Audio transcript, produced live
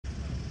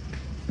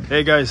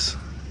Hey guys,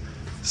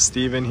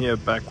 Steven here,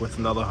 back with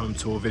another home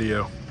tour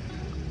video.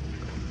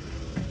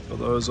 For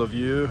those of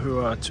you who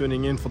are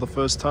tuning in for the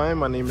first time,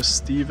 my name is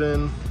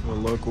Steven. I'm a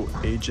local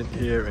agent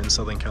here in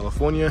Southern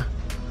California.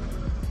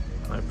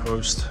 I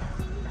post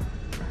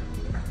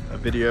a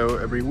video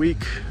every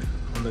week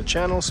on the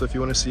channel, so if you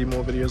want to see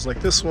more videos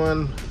like this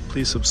one,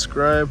 please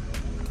subscribe.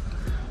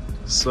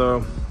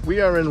 So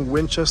we are in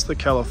Winchester,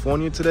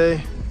 California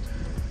today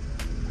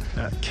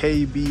at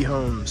KB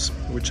Homes.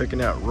 We're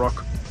checking out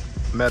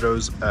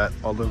Meadows at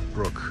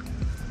Olivebrook.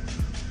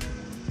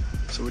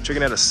 So we're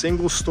checking out a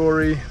single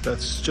story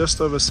that's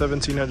just over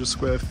 1,700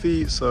 square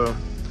feet. So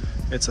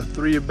it's a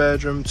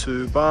 3-bedroom,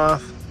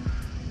 2-bath,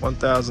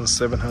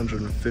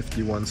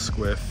 1,751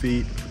 square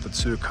feet with a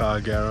 2-car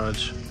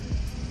garage.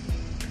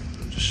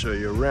 I'll just show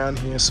you around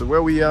here. So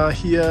where we are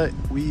here,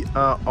 we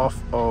are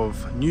off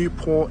of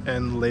Newport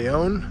and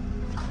Leon.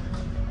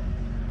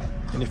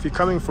 And if you're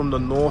coming from the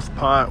north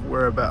part,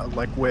 we're about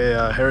like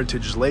where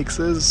Heritage Lakes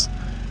is,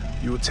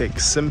 you will take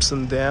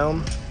Simpson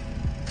down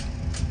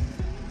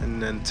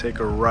and then take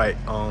a right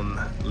on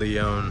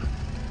Leon.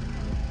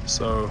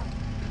 So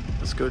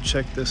let's go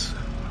check this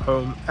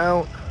home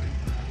out.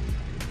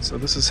 So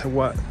this is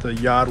what the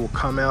yard will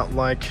come out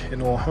like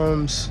in all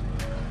homes.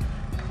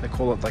 They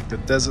call it like the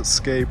desert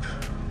scape.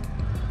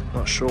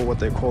 Not sure what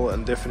they call it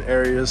in different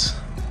areas.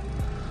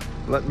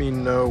 Let me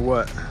know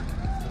what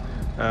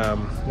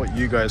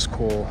you guys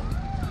call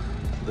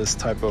this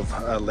type of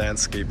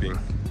landscaping.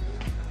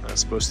 It's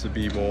supposed to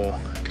be more,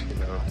 you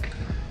know,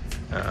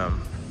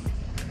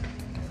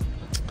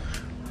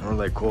 what do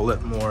they call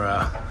it? More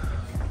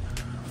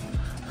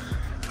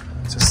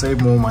to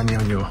save more money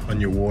on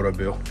your water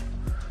bill,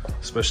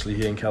 especially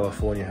here in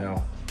California.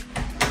 How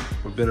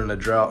we've been in a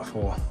drought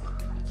for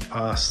the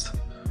past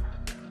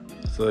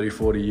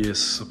 30-40 years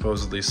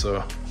supposedly.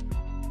 So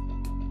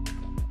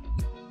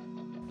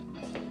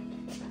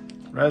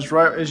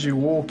right as you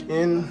walk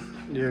in,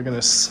 you're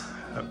gonna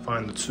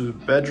find the 2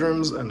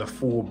 bedrooms and a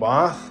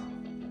 4-bath.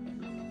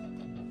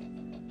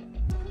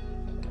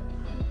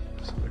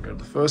 So we got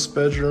the first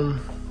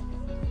bedroom.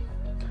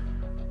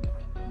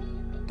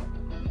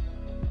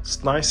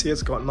 It's nice here,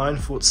 it's got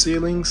 9-foot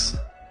ceilings.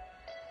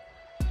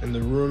 In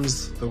the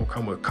rooms, they will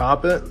come with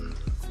carpet.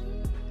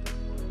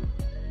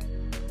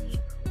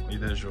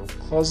 There's your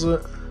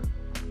closet.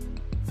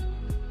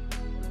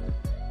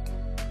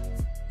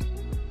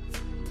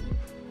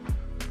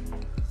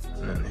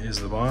 And here's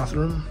the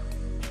bathroom.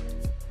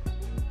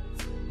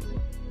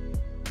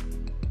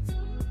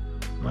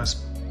 Nice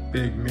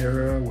big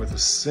mirror with a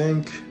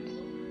sink,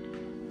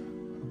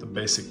 with the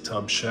basic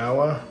tub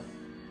shower.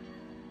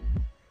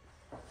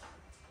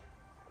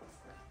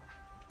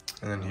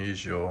 And then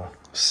here's your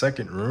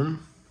second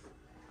room.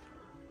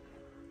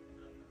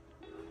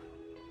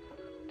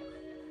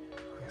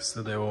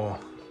 So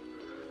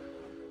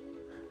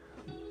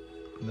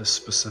this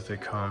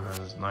specific home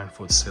has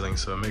 9-foot ceiling,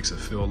 so it makes it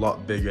feel a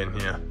lot bigger in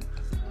here.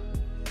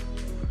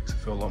 Makes it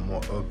feel a lot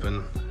more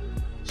open.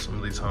 Some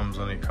of these homes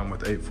only come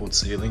with 8-foot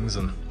ceilings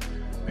and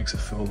makes it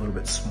feel a little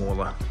bit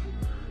smaller.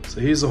 So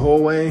here's the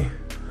hallway.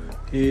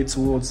 Here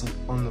towards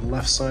on the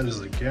left side is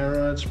the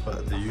garage,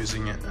 but they're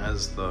using it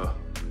as their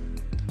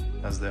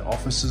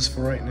offices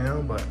for right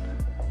now. But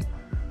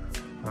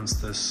once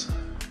this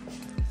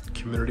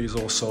community is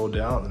all sold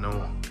out, then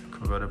they'll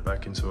convert it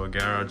back into a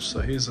garage.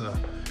 So here's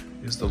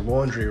the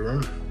laundry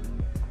room.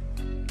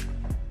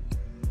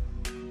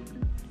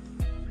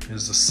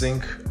 Here's the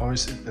sink,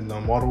 obviously in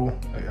the model.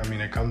 I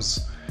mean, it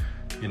comes,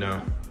 you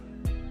know,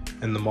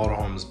 in the model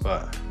homes,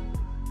 but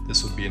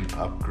this would be an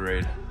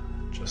upgrade,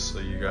 just so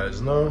you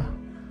guys know.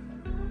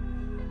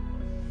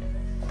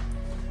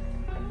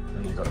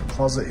 And you got a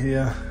closet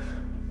here.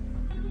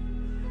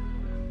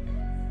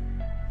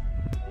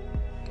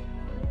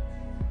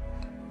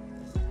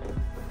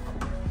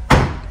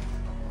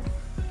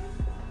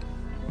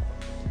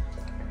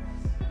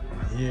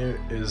 Here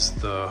is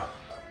the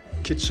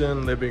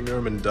kitchen, living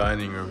room, and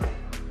dining room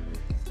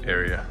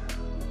area.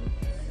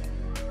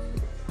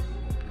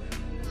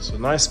 So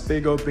nice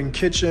big open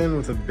kitchen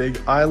with a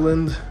big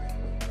island.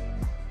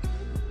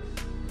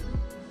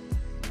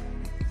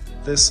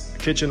 This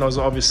kitchen was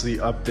obviously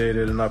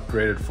updated and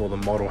upgraded for the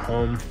model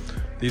home.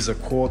 These are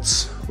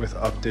quartz with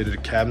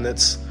updated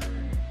cabinets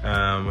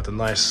with a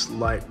nice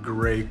light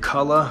gray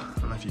color. I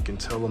don't know if you can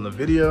tell in the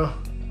video.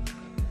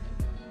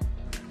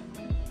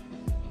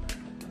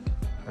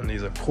 And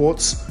these are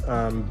quartz,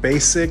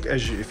 basic.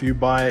 If you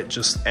buy it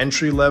just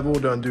entry level,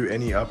 don't do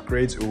any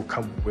upgrades, it will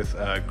come with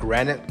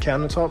granite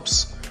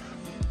countertops.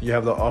 You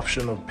have the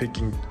option of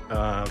picking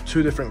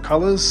 2 different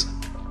colors,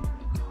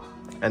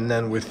 and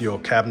then with your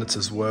cabinets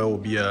as well will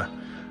be a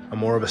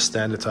more of a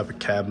standard type of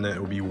cabinet.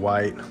 It will be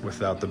white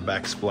without the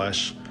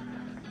backsplash.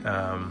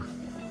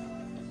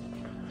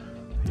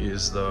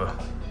 Here's the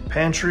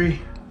pantry,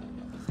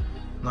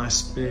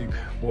 nice big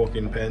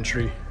walk-in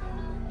pantry.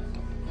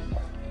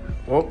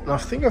 Well, I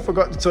think I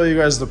forgot to tell you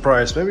guys the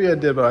price. Maybe I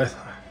did, but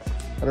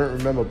I don't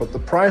remember. But the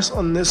price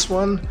on this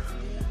one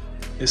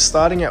is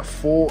starting at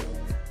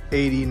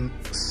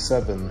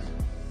 $487.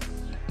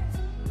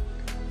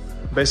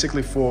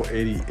 basically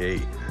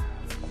 $488.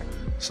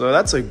 So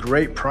that's a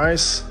great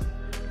price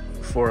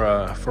for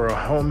a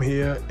home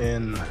here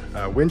in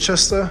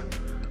Winchester.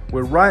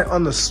 We're right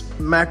on the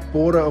smack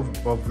border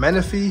of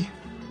Menifee.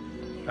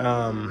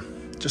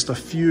 Just a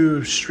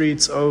few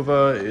streets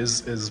over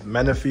is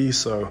Menifee,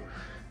 so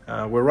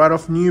we're right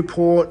off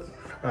Newport,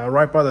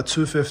 right by the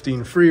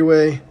 215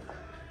 freeway.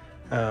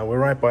 We're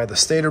right by the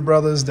Stater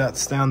Brothers,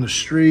 that's down the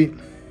street.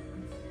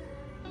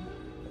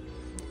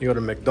 You got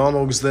a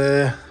McDonald's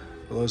there,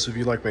 for those of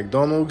you like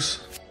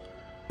McDonald's.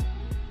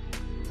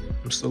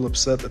 I'm still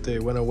upset that they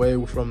went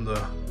away from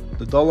the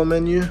dollar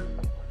menu.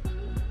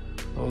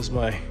 That was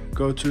my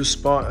go-to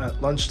spot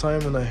at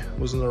lunchtime when I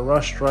was in a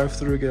rush, drive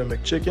through, get a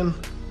McChicken,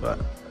 but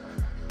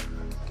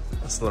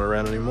that's not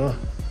around anymore.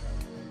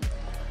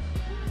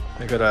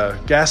 They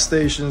got gas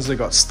stations, they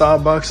got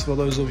Starbucks for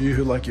those of you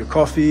who like your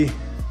coffee.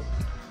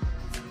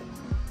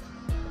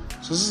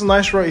 So this is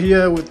nice right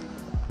here with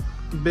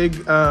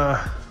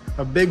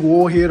a big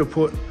wall here to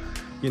put,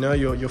 you know,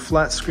 your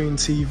flat screen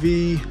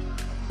TV.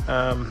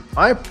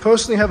 I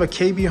personally have a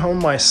KB home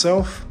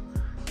myself,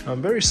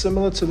 very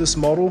similar to this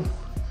model.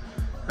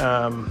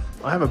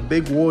 I have a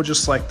big wall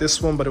just like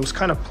this one, but it was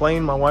kind of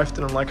plain. My wife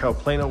didn't like how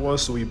plain it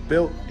was, so we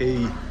built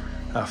a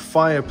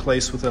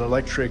fireplace with an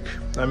electric,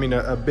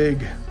 a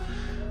big,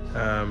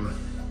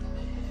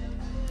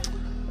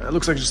 it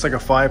looks like just like a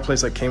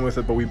fireplace that came with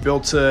it, but we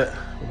built it.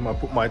 I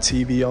put my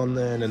TV on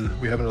there, and then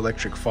we have an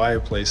electric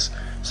fireplace.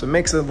 So it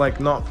makes it like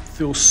not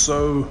feel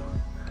so,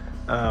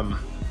 I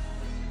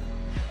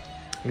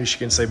guess you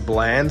can say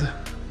bland.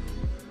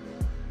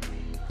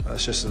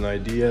 That's just an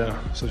idea.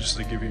 So just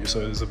to give you, so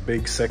there's a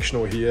big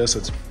sectional here, so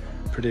it's a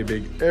pretty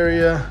big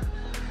area.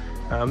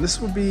 This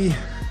would be,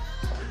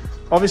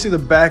 obviously the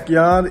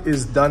backyard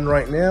is done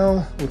right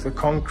now with the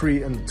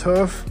concrete and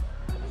turf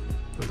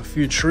with a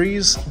few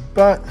trees,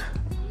 but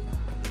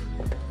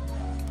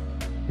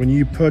when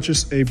you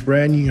purchase a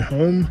brand new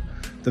home,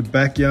 the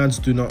backyards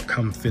do not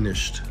come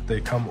finished.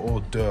 They come all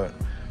dirt.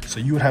 So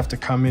you would have to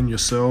come in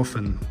yourself,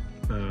 and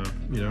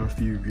you know, if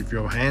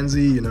you're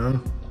handy,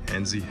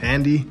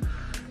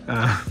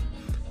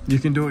 you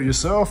can do it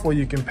yourself, or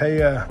you can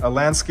pay a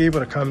landscaper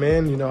to come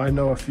in. You know, I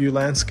know a few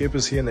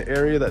landscapers here in the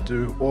area that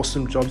do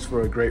awesome jobs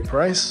for a great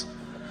price,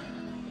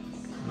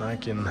 and I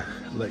can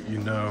let you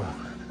know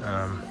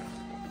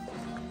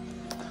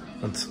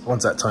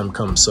once that time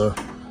comes. So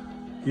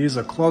here's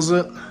a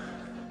closet.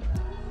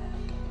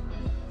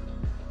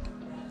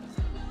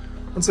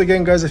 Once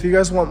again, guys, if you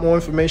guys want more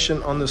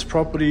information on this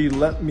property,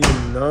 let me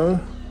know.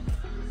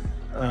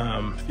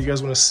 If you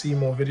guys want to see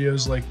more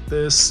videos like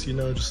this, you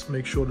know, just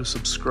make sure to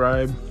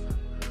subscribe.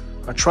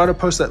 I try to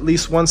post at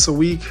least once a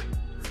week.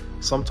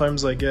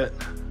 Sometimes I get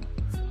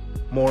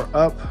more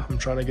up. I'm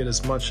trying to get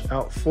as much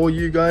out for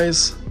you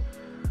guys,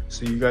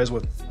 so you guys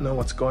would know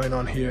what's going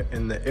on here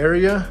in the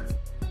area.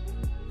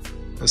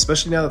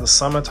 Especially now that the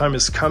summertime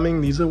is coming,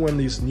 these are when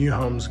these new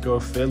homes go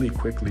fairly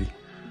quickly.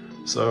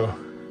 So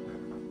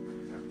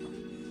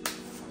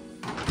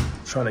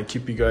trying to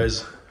keep you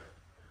guys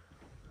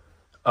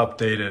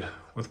updated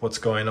with what's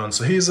going on.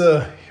 So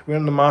we're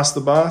in the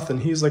master bath,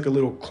 and here's like a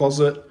little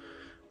closet.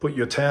 Put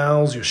your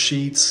towels, your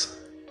sheets.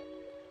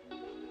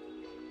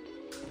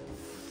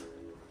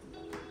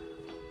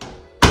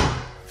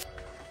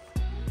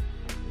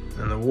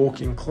 And the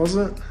walk-in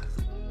closet.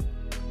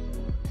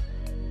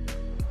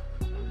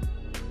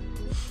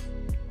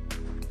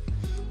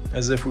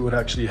 As if we would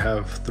actually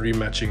have 3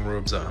 matching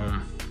robes at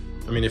home.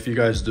 I mean, if you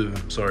guys do,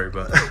 I'm sorry,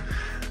 but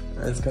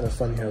it's kind of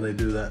funny how they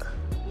do that.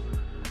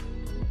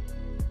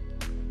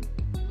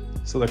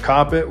 So the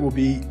carpet will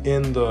be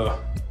in the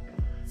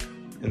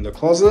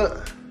closet.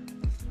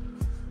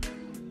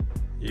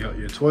 You got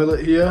your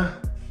toilet here.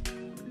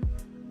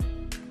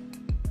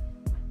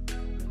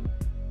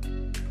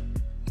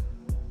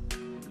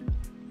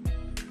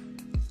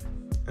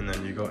 And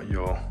then you got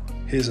your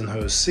his and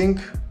her sink,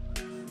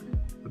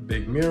 the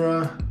big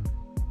mirror.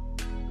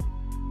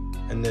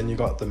 And then you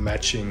got the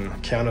matching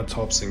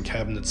countertops and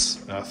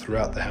cabinets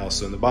throughout the house,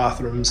 so in the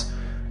bathrooms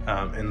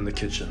and in the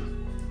kitchen.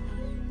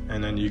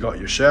 And then you got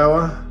your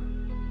shower.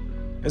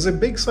 It's a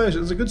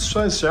good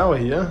sized shower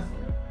here.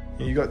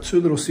 And you got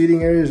 2 little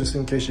seating areas just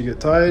in case you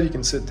get tired. You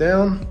can sit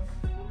down,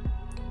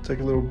 take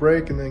a little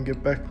break, and then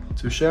get back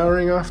to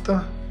showering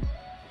after.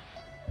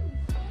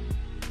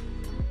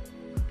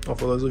 Or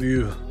for those of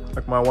you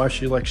like my wife,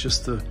 she likes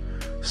just to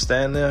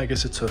stand there. I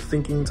guess it's her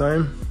thinking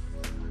time.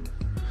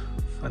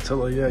 I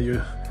tell her,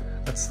 yeah,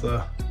 that's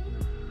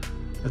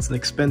an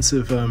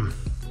expensive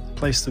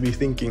place to be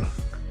thinking,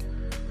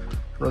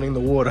 running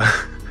the water.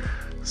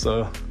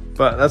 So,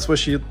 but that's where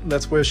she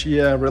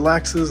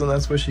relaxes, and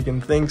that's where she can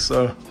think.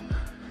 So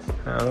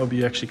it'll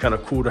be actually kind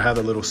of cool to have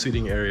a little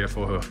sitting area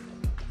for her.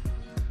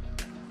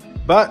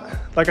 But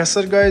like I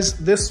said, guys,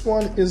 this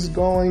one is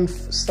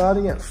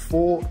starting at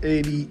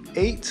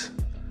 $488.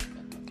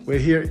 We're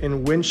here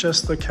in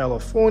Winchester,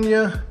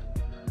 California,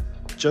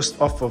 just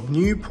off of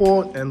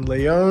Newport and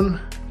Leon.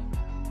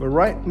 We're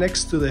right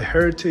next to the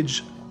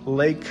Heritage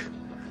Lake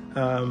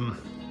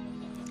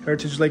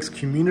Heritage Lakes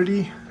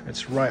community.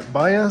 It's right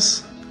by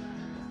us.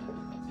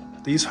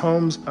 These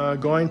homes are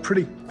going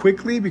pretty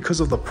quickly because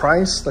of the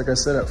price. Like I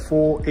said, at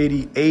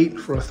 $488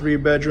 for a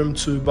 3-bedroom,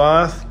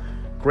 2-bath.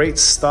 Great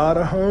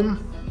starter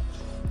home.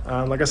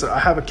 Like I said, I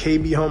have a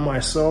KB home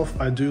myself.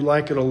 I do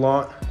like it a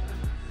lot.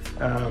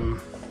 I'm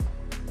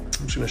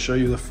just gonna show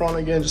you the front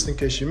again, just in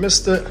case you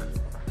missed it.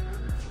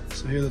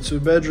 So here are the 2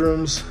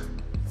 bedrooms.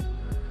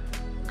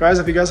 Guys,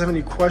 if you guys have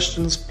any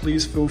questions,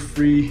 please feel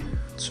free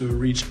to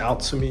reach out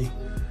to me.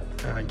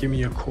 Give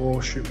me a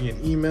call, shoot me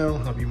an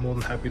email. I'll be more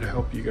than happy to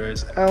help you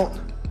guys out.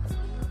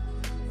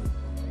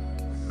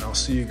 And I'll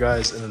see you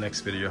guys in the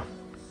next video.